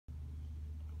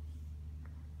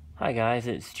Hi guys,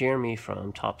 it's Jeremy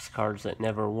from Topps Cards That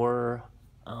Never Were.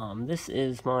 This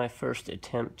is my first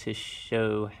attempt to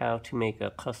show how to make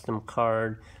a custom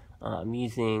card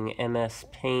using MS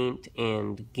Paint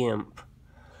and GIMP.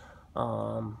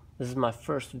 This is my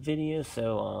first video,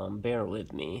 so bear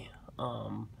with me.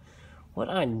 What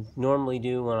I normally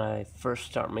do when I first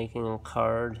start making a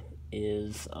card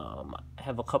is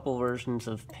have a couple versions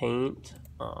of Paint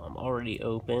already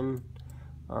open.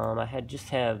 I just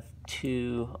have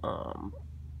two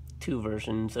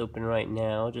versions open right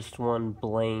now, just one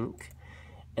blank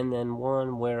and then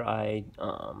one where I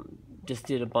just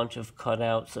did a bunch of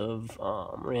cutouts of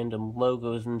random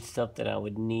logos and stuff that I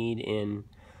would need in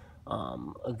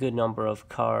a good number of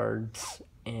cards,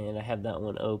 and I have that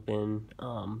one open.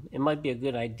 It might be a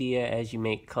good idea as you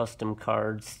make custom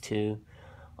cards to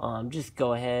just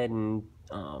go ahead and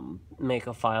make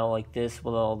a file like this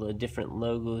with all the different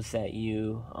logos that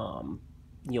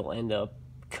you'll end up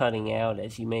cutting out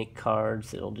as you make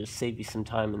cards. It'll just save you some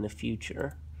time in the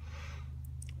future.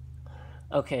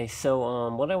 Okay, so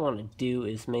what I want to do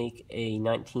is make a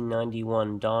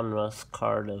 1991 Donruss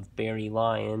card of Barry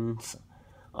Lyons.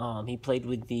 He played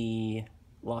with the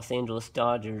Los Angeles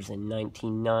Dodgers in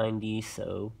 1990,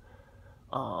 so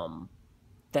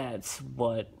that's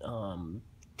what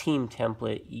team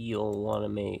template you'll want to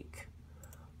make.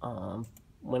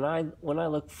 When I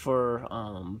look for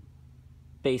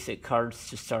basic cards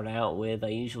to start out with, I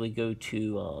usually go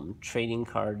to trading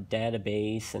card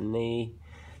database, and they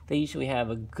usually have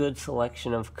a good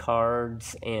selection of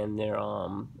cards, and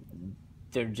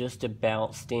they're just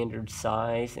about standard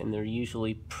size, and they're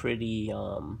usually pretty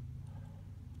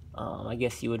I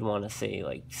guess you would want to say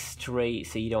like straight,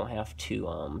 so you don't have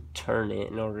to turn it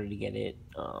in order to get it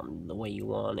the way you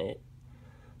want it.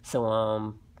 So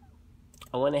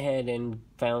I went ahead and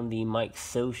found the Mike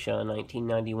Scioscia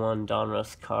 1991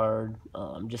 Donruss card,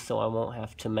 just so I won't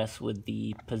have to mess with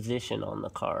the position on the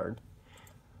card.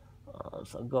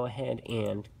 So I'll go ahead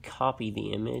and copy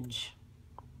the image,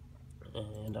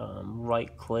 and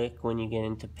right click when you get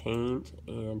into Paint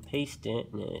and paste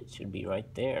it, and it should be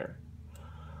right there.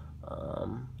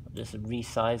 I'll just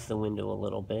resize the window a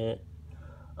little bit.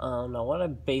 Now what I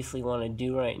basically want to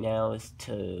do right now is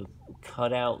to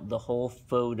cut out the whole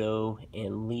photo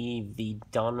and leave the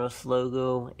Donruss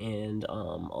logo, and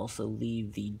also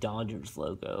leave the Dodgers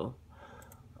logo.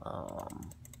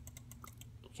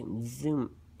 You can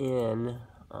zoom in,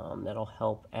 that'll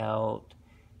help out,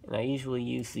 and I usually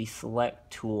use the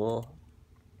select tool.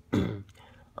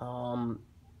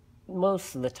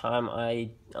 Most of the time I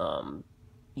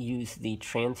use the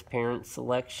transparent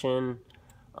selection.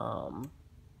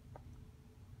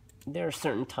 There are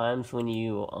certain times when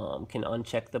you can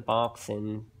uncheck the box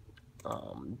and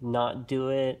not do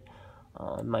it.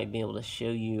 I might be able to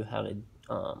show you how to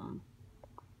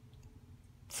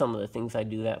some of the things I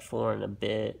do that for in a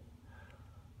bit.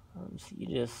 So you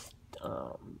just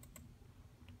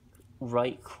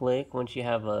right click once you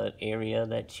have an area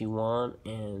that you want,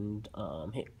 and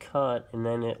hit cut, and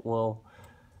then it will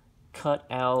cut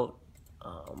out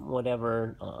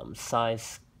whatever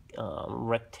size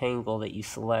rectangle that you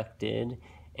selected,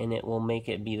 and it will make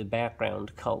it be the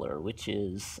background color, which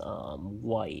is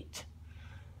white.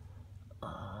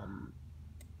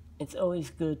 It's always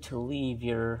good to leave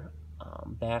your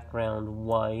background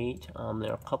white.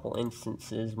 There are a couple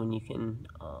instances when you can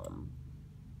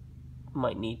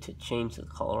might need to change the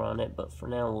color on it, but for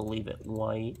now we'll leave it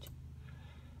white,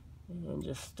 and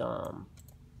just kind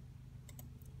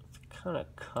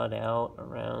of cut out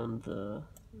around the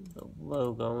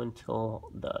logo until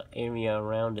the area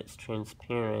around it's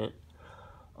transparent.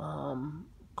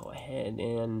 Go ahead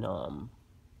and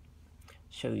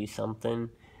show you something.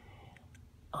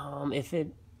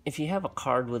 If you have a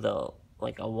card with a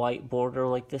white border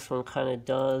like this one kind of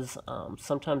does,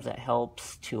 sometimes that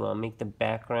helps to make the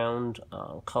background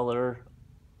color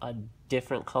a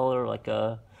different color, like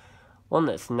one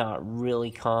that's not really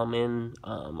common.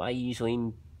 I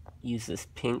usually use this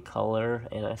pink color,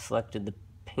 and I selected the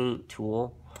paint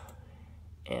tool,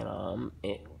 and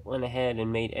it went ahead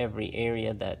and made every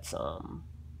area that's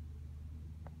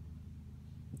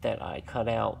that I cut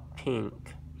out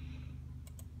pink.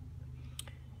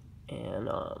 And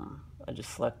I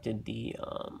just selected the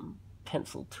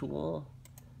pencil tool,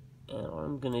 and what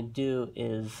I'm going to do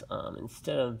is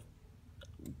instead of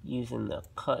using the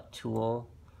cut tool,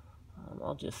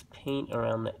 I'll just paint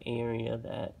around the area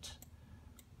that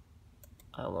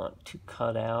I want to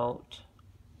cut out,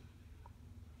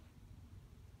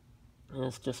 and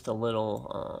it's just a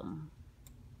little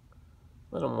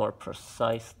more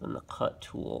precise than the cut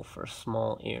tool for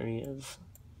small areas.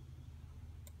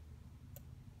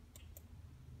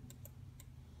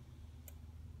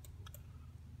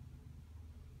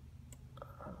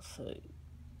 So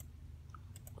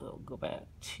we'll go back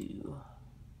to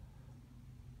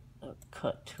the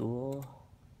cut tool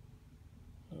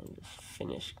and just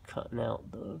finish cutting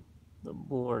out the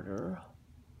border.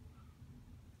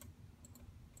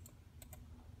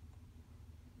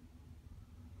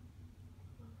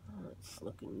 It's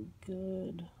looking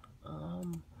good.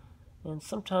 And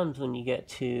sometimes when you get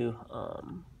to a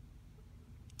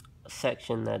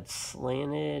section that's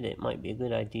slanted, it might be a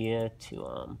good idea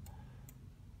to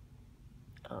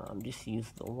just use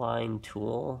the line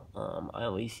tool. I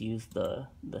always use the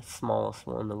smallest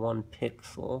one, the 1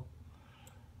 pixel,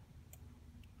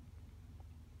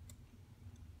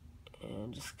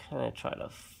 and just kind of try to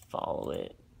follow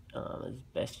it as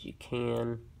best you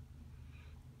can.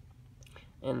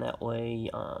 And that way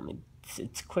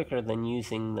it's quicker than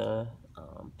using the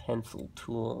pencil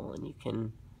tool, and you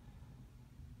can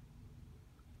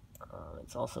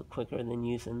it's also quicker than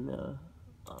using the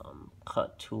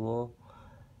cut tool,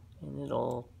 and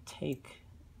it'll take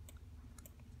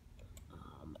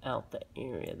out the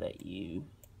area that you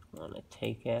want to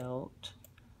take out.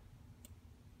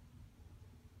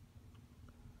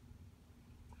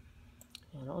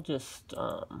 And I'll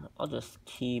just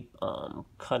keep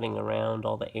cutting around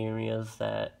all the areas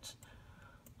that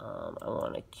I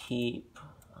want to keep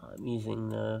using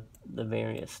the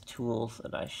various tools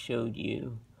that I showed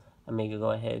you. I may go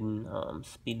ahead and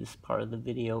speed this part of the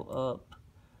video up,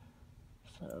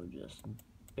 so just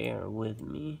bear with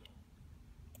me.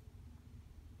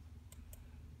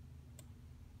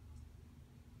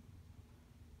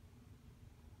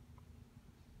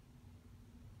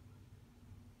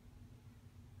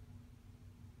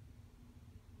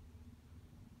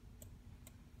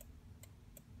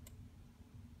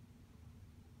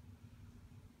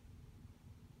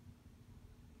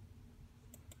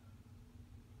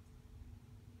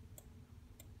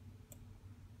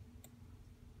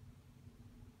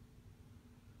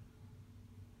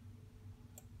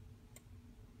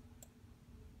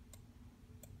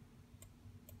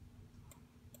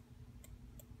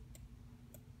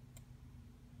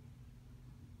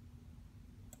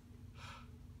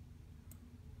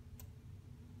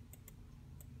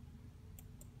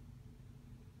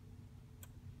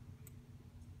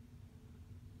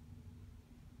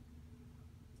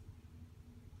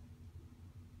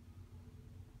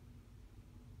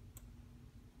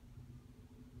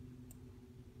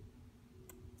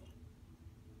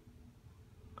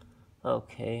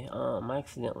 Okay, I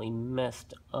accidentally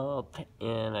messed up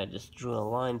and I just drew a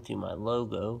line through my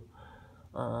logo.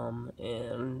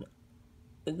 And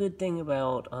the good thing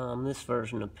about this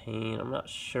version of Paint, I'm not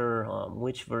sure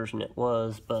which version it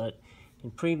was, but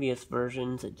in previous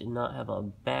versions it did not have a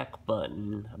back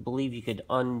button. I believe you could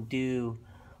undo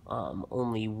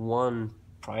only one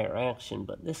prior action,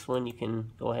 but this one you can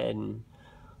go ahead and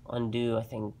undo, I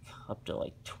think, up to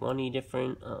like 20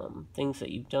 different things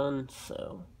that you've done.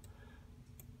 So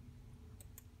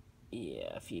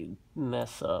yeah, if you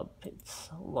mess up, it's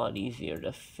a lot easier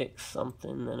to fix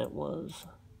something than it was.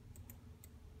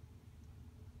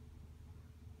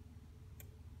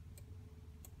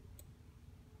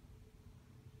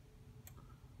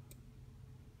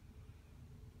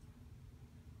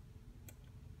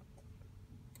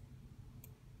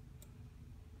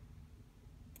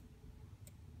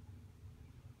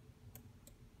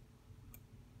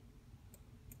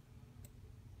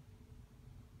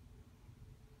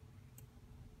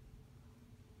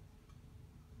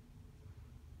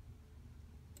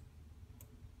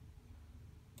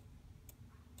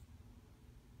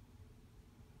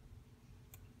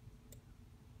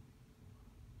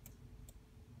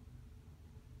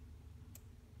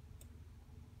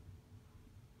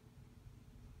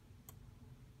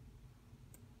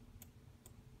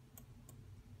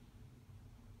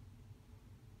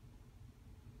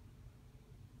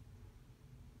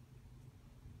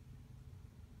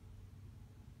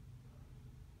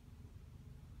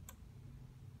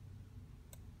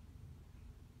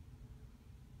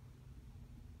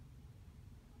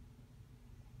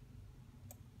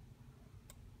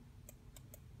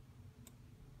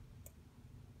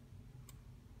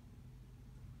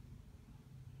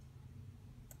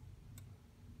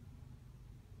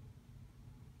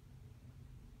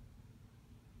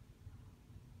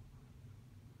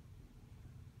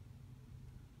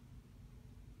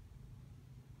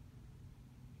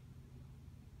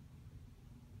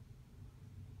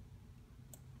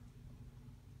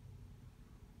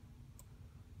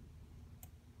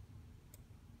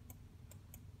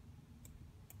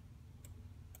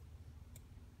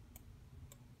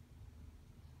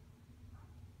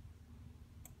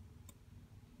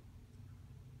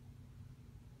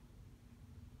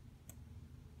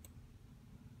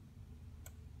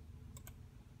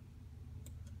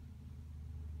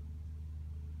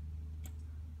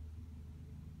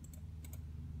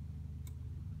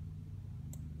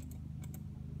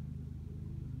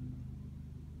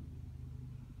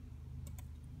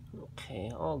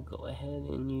 Okay, I'll go ahead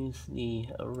and use the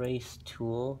erase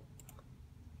tool,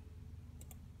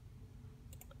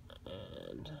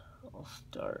 and I'll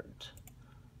start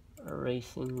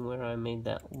erasing where I made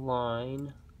that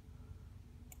line,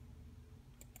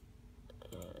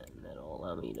 and that'll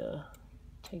allow me to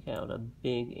take out a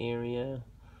big area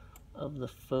of the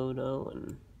photo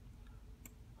and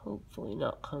hopefully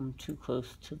not come too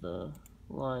close to the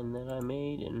line that I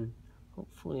made, and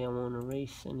hopefully I won't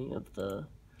erase any of the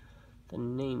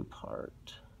name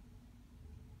part.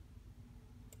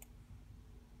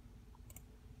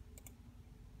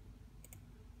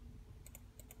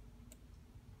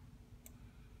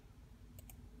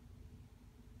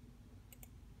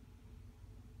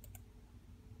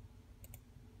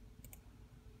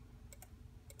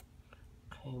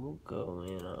 Okay, we'll go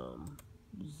and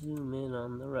zoom in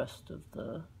on the rest of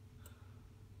the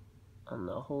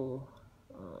whole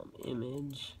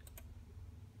image,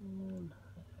 and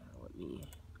let me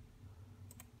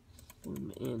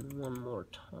zoom in one more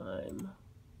time.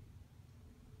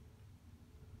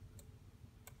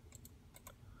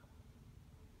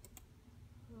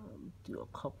 Do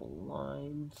a couple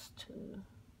lines to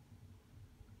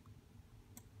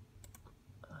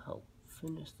help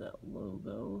finish that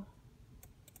logo.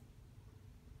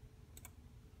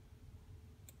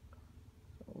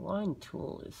 The line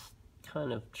tool is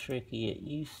kind of tricky. It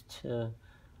used to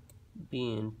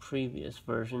be in previous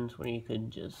versions where you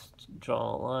could just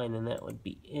draw a line and that would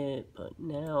be it, but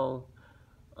now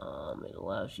it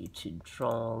allows you to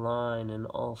draw a line and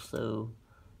also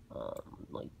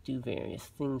like do various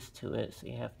things to it, so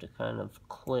you have to kind of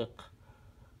click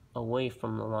away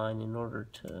from the line in order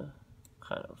to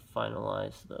kind of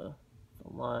finalize the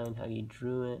line, how you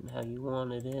drew it and how you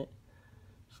wanted it.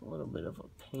 It's a little bit of a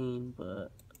pain,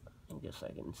 but I guess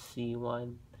I can see why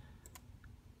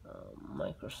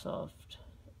Microsoft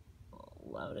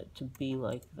allowed it to be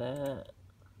like that.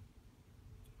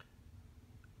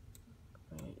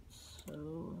 Alright,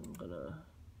 so I'm gonna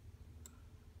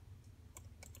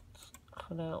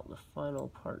cut out the final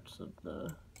parts of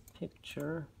the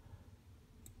picture.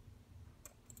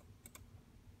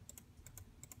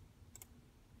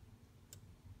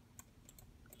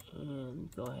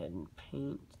 And go ahead and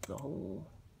paint the whole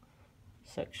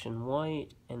section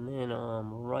white, and then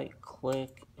right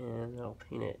click and I'll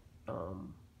paint it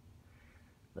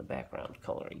the background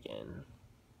color again.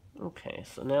 Okay,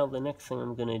 so now the next thing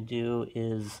I'm gonna do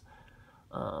is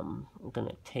I'm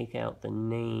gonna take out the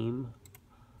name.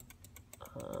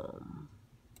 You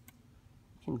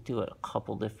can do it a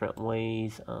couple different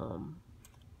ways. I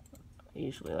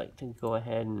usually like to go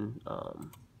ahead and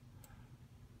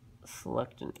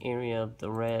select an area of the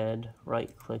red,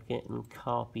 right click it and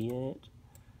copy it,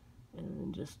 and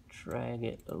then just drag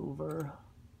it over.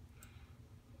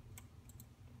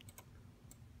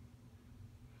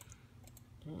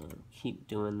 And keep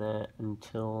doing that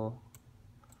until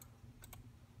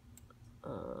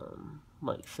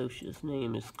Mike Scioscia's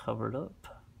name is covered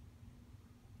up.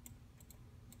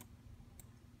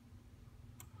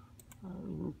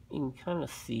 You can kind of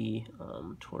see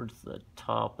towards the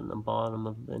top and the bottom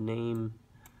of the name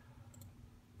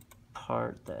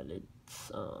part that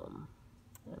it's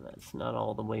and that's not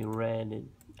all the way red. It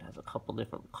has a couple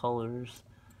different colors.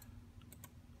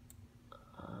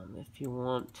 If you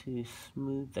want to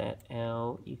smooth that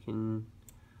out, you can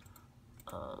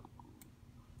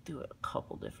do it a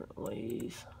couple different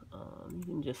ways. You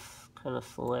can just kind of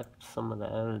select some of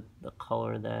the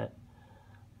color that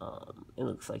it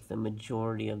looks like the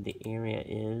majority of the area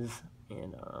is,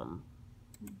 and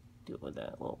do it with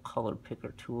that little color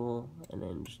picker tool, and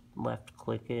then just left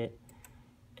click it,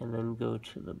 and then go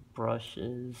to the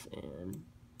brushes and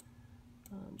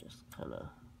just kind of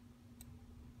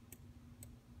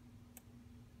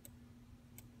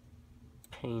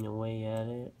paint away at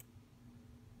it.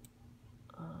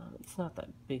 It's not that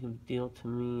big of a deal to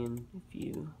me, and if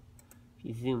you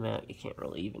zoom out, you can't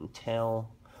really even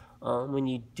tell. When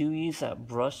you do use that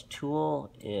brush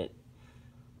tool, it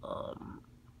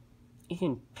you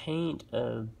can paint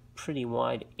a pretty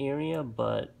wide area,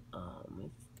 but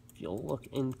if you'll look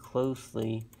in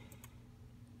closely,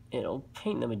 it'll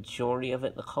paint the majority of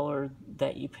it the color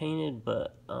that you painted,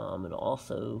 but it'll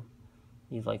also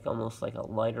leave like almost like a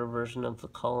lighter version of the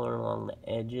color along the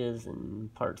edges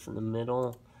and parts in the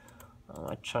middle.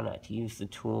 I try not to use the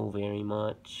tool very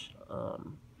much.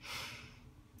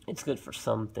 It's good for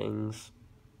some things.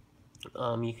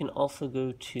 You can also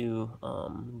go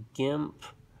to GIMP,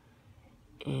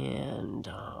 and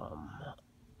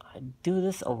I do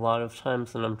this a lot of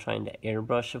times when I'm trying to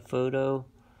airbrush a photo.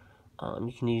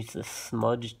 You can use the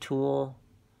smudge tool,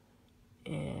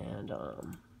 and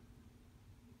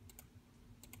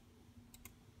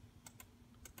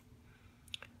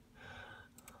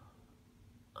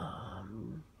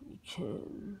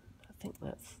can, I think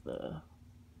that's the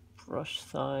brush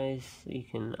size, so you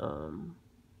can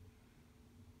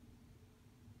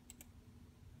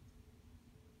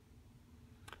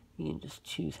just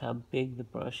choose how big the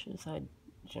brush is. I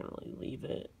generally leave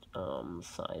it the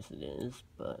size it is,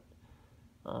 but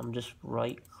just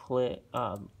right click,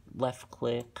 left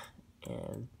click,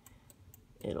 and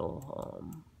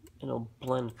it'll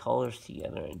blend colors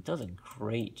together. It does a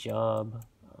great job.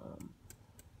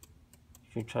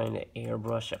 If you're trying to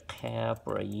airbrush a cap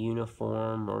or a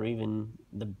uniform or even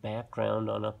the background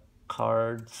on a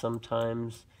card,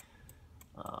 sometimes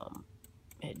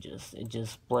it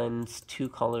just blends two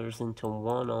colors into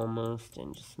one almost,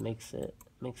 and just makes it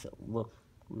look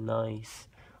nice.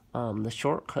 The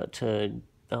shortcut to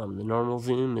the normal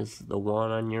zoom is the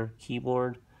 1 on your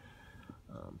keyboard,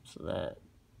 so that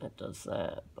does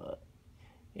that. But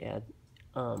yeah,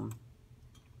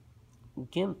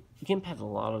 GIMP has a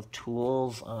lot of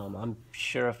tools. I'm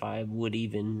sure if I would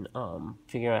even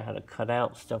figure out how to cut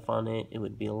out stuff on it, it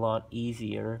would be a lot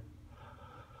easier.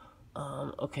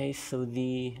 Okay, so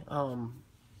the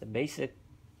basic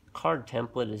card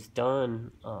template is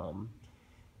done.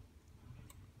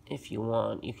 If you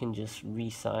want, you can just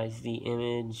resize the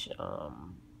image.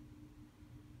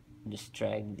 Just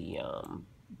drag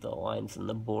the lines in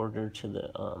the border to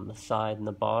the side and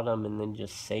the bottom, and then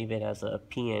just save it as a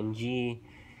PNG,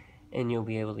 and you'll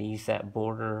be able to use that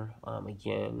border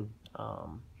again.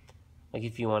 Like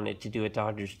if you wanted to do a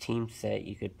Dodgers team set,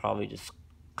 you could probably just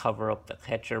cover up the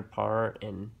catcher part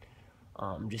and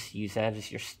just use that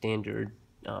as your standard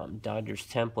Dodgers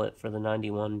template for the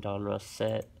 91 Donruss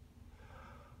set.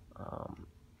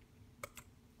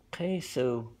 Okay,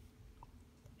 so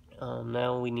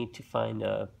now we need to find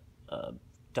a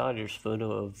Dodgers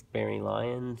photo of Barry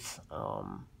Lyons. I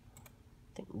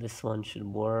think this one should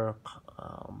work.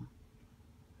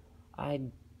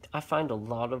 I find a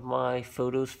lot of my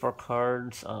photos for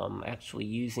cards actually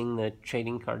using the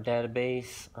trading card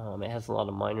database. It has a lot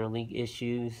of minor league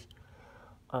issues.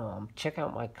 Check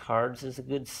out My Cards is a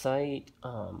good site.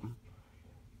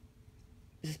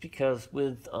 Just because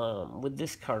with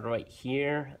this card right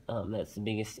here, that's the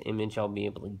biggest image I'll be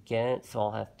able to get, so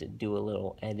I'll have to do a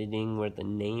little editing where the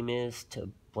name is to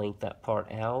blank that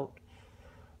part out.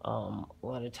 A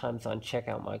lot of times on Check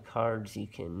Out My Cards, you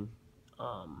can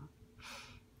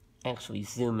actually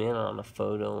zoom in on a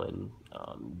photo, and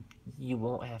you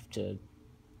won't have to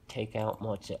take out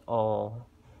much at all.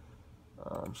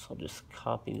 So I'll just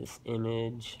copy this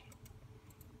image,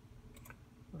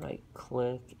 right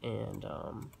click, and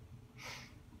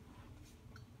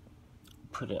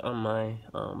put it on my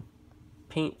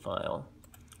paint file.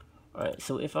 Alright,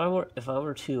 so if I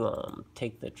were to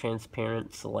take the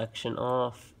transparent selection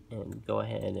off and go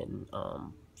ahead and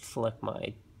select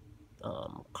my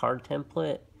card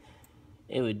template,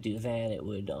 it would do that. It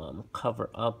would cover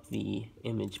up the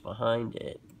image behind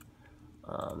it.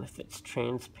 If it's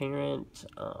transparent,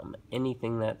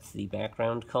 anything that's the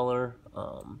background color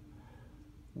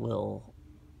will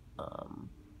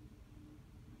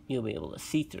you'll be able to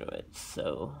see through it.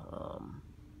 So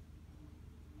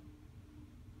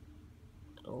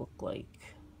it'll look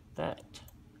like that.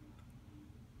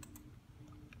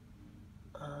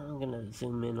 I'm gonna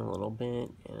zoom in a little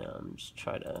bit and just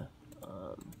try to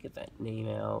get that name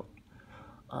out.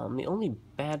 The only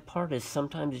bad part is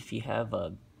sometimes if you have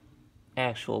a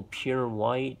actual pure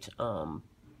white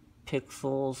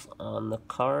pixels on the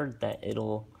card, that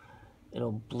it'll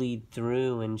bleed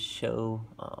through and show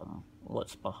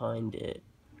what's behind it.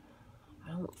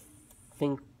 I don't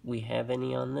think we have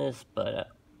any on this, but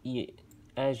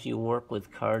as you work with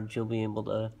cards, you'll be able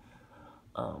to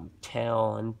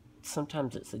tell, and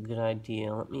sometimes it's a good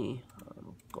idea. Let me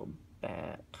go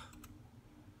back.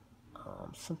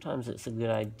 Sometimes it's a good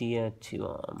idea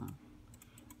to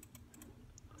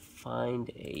find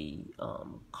a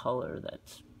color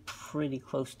that's pretty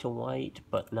close to white,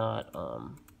 but not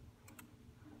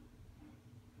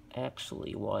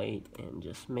actually white, and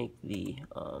just make the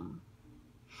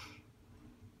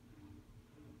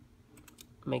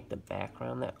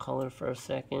background that color for a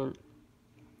second,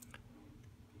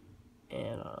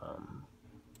 and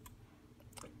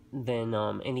then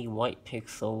any white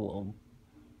pixel will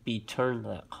be turned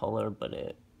that color, but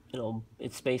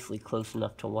it's basically close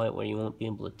enough to white where you won't be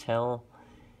able to tell.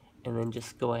 And then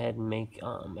just go ahead and make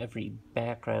every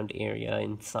background area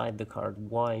inside the card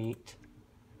white.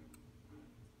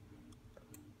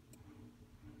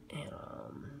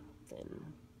 And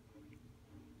then,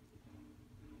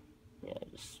 yeah,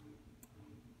 just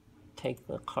take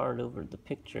the card over the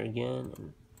picture again,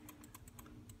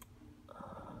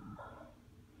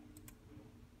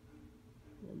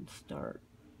 and start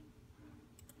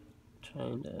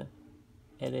trying to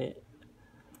edit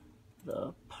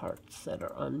the parts that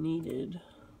are unneeded.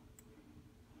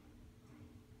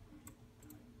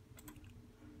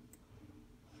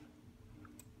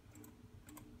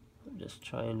 I'm just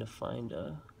trying to find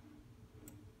a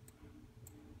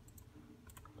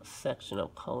section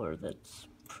of color that's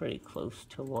pretty close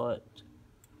to what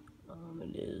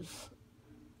it is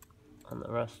on the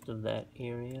rest of that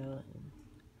area. And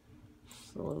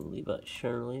slowly but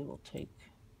surely we'll take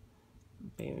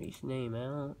Barry's name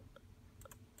out.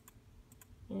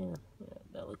 Yeah,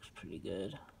 that looks pretty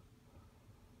good.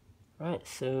 Right,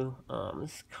 so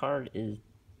this card is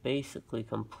basically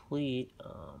complete.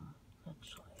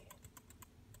 Actually,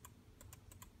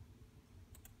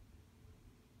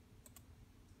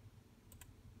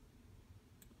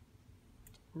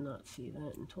 did not see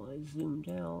that until I zoomed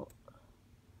out.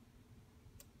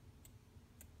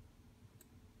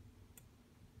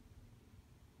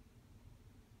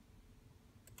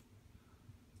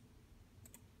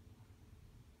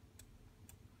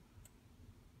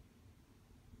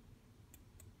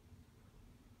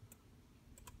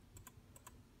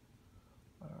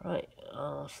 Alright,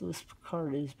 so this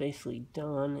card is basically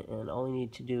done, and all we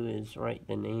need to do is write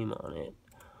the name on it.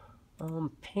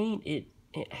 Paint, it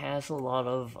has a lot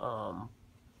of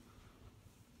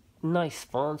nice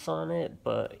fonts on it,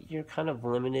 but you're kind of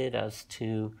limited as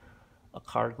to a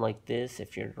card like this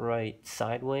if you're to write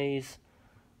sideways.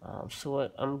 So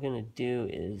what I'm gonna do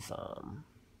is I'll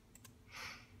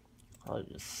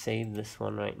just save this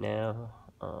one right now.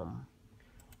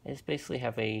 I just basically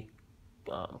have a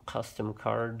custom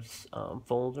cards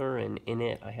folder, and in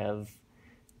it I have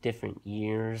different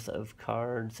years of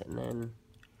cards, and then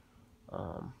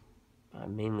I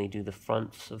mainly do the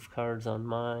fronts of cards on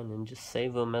mine and just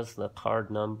save them as the card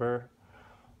number.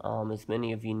 As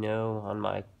many of you know, on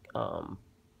my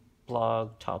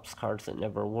blog, Topps Cards That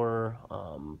Never Were,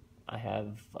 I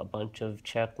have a bunch of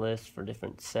checklists for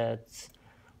different sets,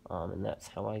 and that's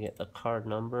how I get the card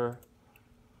number.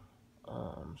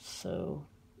 So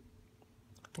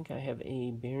I think I have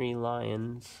a Barry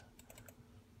Lyons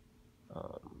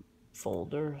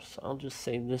folder, so I'll just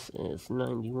save this as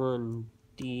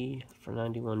 91D for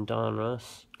 91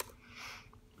 Donruss,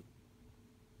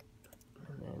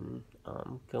 and then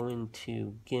go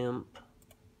into GIMP.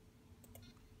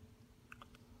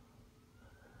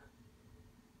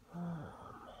 How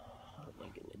am I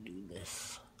going to do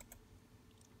this?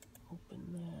 Open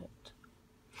that.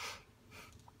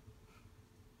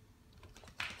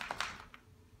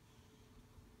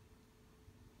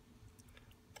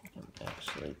 I think I'm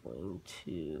actually going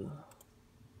to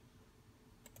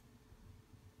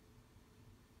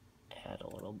add a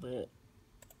little bit.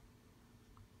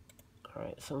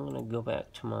 Alright, so I'm going to go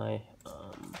back to my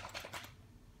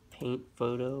paint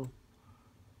photo.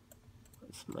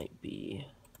 This might be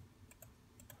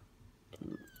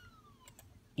an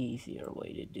easier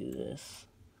way to do this.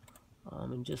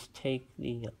 And just take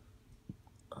the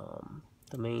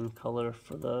main color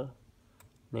for the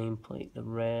nameplate, the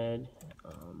red.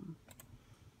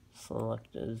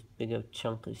 Select as big a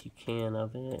chunk as you can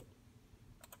of it,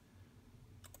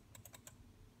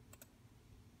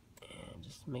 and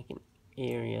just make an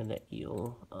area that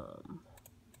you'll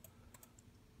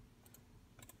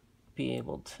be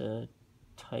able to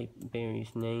type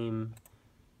Barry's name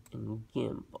in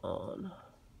GIMP on.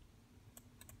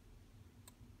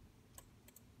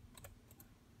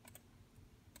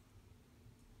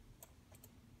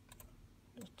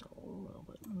 Just a little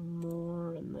bit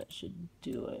more, and that should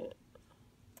do it.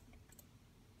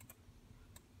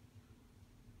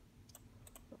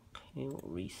 Okay, we'll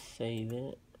resave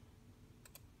it,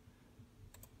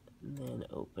 and then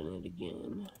open it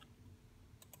again.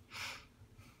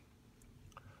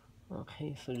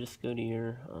 Okay, so just go to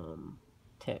your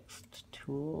text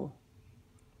tool.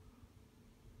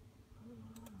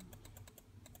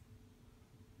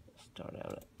 Start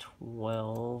out at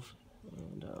 12,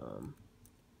 and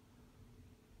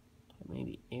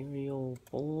maybe Arial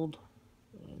bold,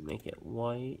 and make it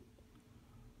white.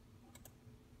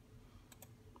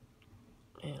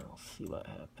 And I'll see what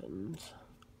happens.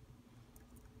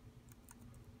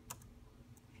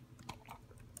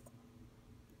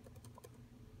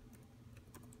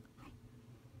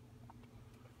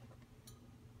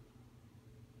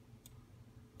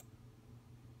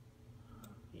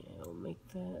 Yeah, I'll make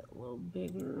that a little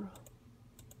bigger.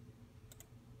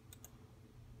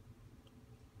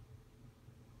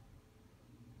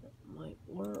 That might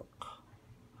work.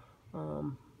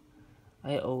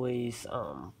 I always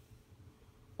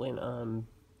when I'm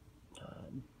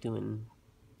doing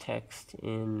text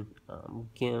in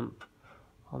GIMP,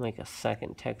 I'll make a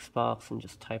second text box and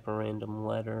just type a random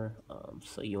letter,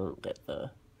 so you won't get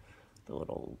the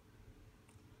little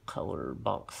color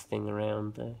box thing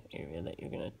around the area that you're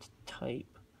going to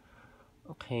type.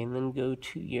 Okay, and then go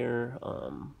to your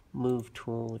move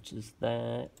tool, which is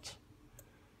that,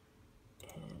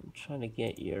 and try to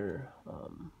get your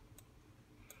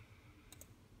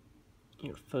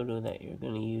photo that you're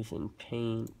going to use in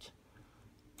Paint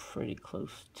pretty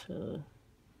close to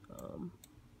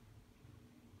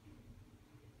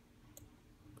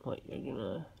what you're going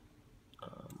to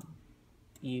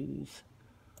use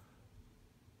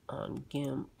on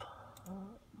GIMP. Alright,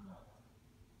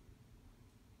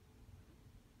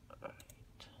 I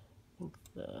think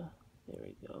there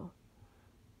we go.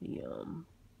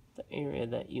 The area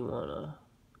that you want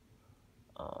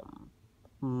to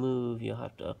move, you'll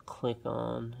have to click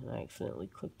on, and I accidentally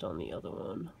clicked on the other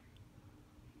one.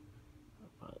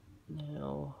 But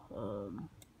now,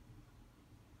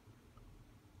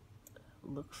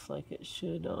 looks like it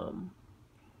should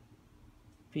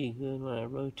be good when I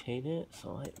rotate it,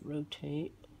 so I'll hit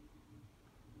rotate,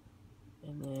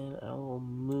 and then I will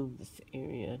move this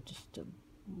area just a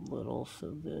little so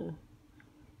the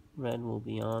red will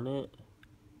be on it.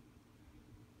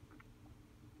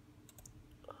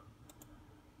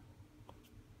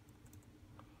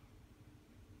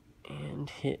 And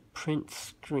hit print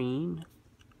screen,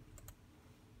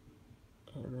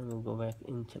 and then we'll go back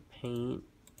into Paint,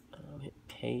 hit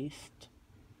paste,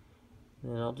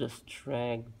 and then I'll just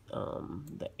drag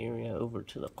the area over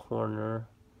to the corner,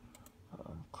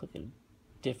 click a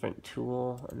different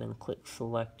tool, and then click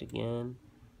select again,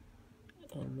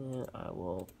 and then I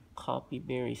will copy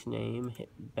Barry's name,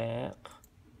 hit back,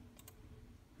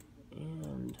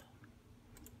 and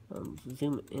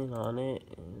zoom in on it,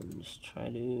 and just try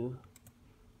to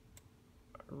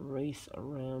erase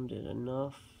around it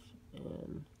enough,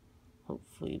 and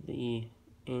hopefully the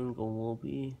angle will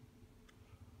be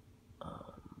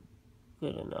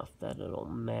good enough that it'll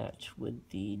match with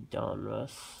the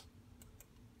Donruss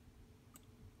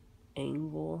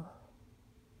angle.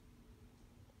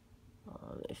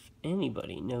 If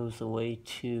anybody knows a way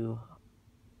to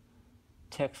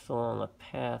text along a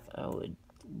path, I would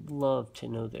love to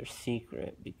know their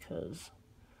secret, because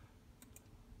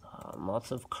lots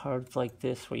of cards like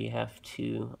this where you have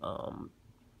to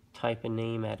type a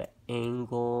name at an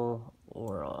angle,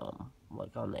 or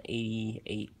like on the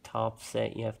 88 top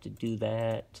set you have to do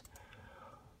that,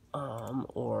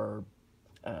 or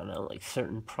I don't know, like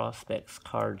certain prospects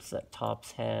cards that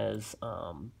Topps has,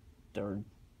 their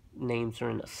names are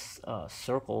in a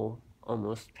circle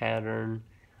almost pattern.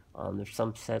 There's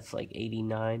some sets like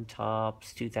 89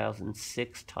 Topps,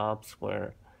 2006 Topps,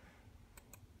 where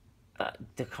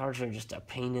the cards are just a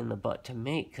pain in the butt to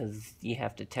make because you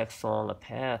have to text along a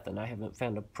path, and I haven't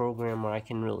found a program where I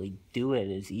can really do it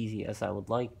as easy as I would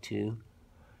like to.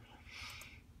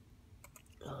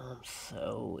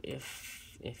 So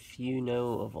if you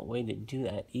know of a way to do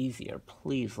that easier,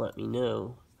 please let me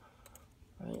know.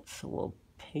 Alright, so we'll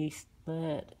paste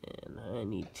that, and I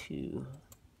need to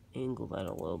angle that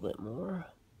a little bit more.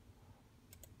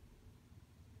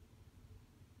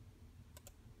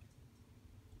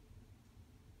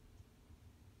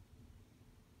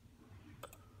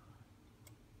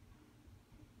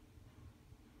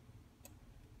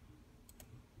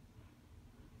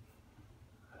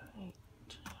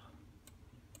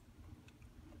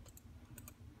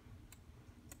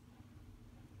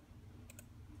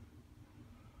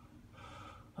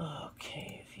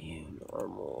 Okay, view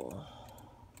normal.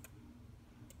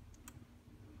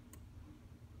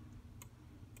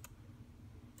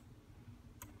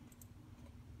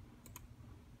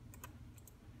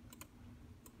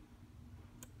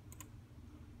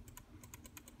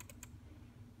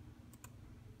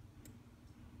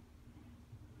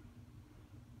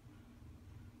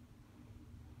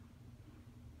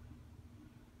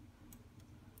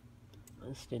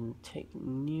 This didn't take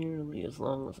nearly as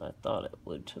long as I thought it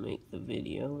would to make the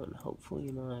video, and hopefully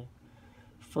my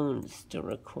phone is still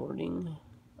recording.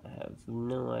 I have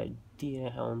no idea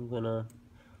how I'm gonna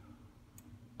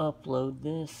upload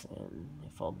this and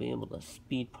if I'll be able to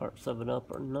speed parts of it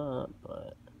up or not,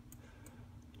 but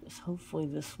just hopefully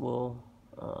this will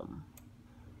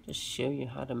just show you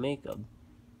how to make a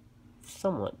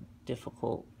somewhat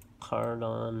difficult card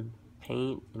on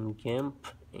Paint and GIMP,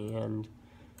 and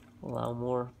allow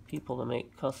more people to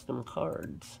make custom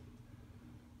cards.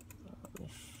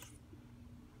 If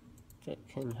it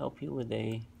can help you with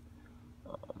a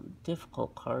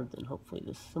difficult card, then hopefully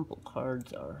the simple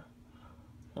cards are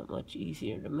that much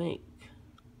easier to make.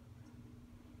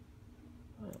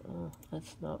 Well,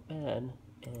 that's not bad,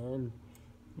 and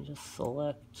You just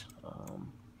select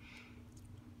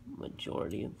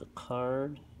majority of the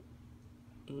card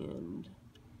and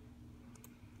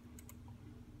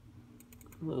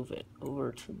move it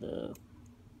over to the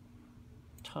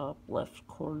top left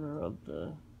corner of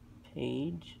the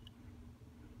page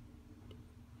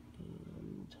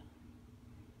and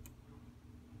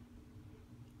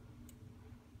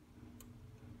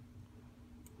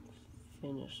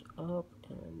finish up,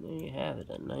 and there you have it,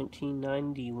 a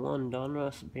 1991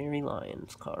 Donruss Barry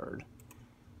Lyons card.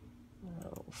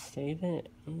 I'll save it,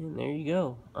 and there you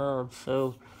go.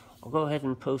 So I'll go ahead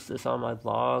and post this on my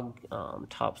blog,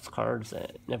 Topps Cards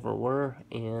That Never Were,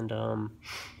 and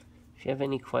if you have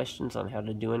any questions on how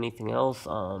to do anything else,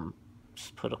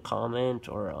 just put a comment,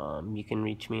 or you can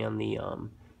reach me on the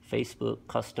Facebook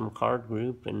custom card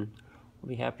group, and I'll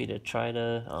be happy to try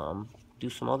to do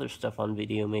some other stuff on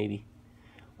video maybe.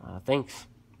 Thanks.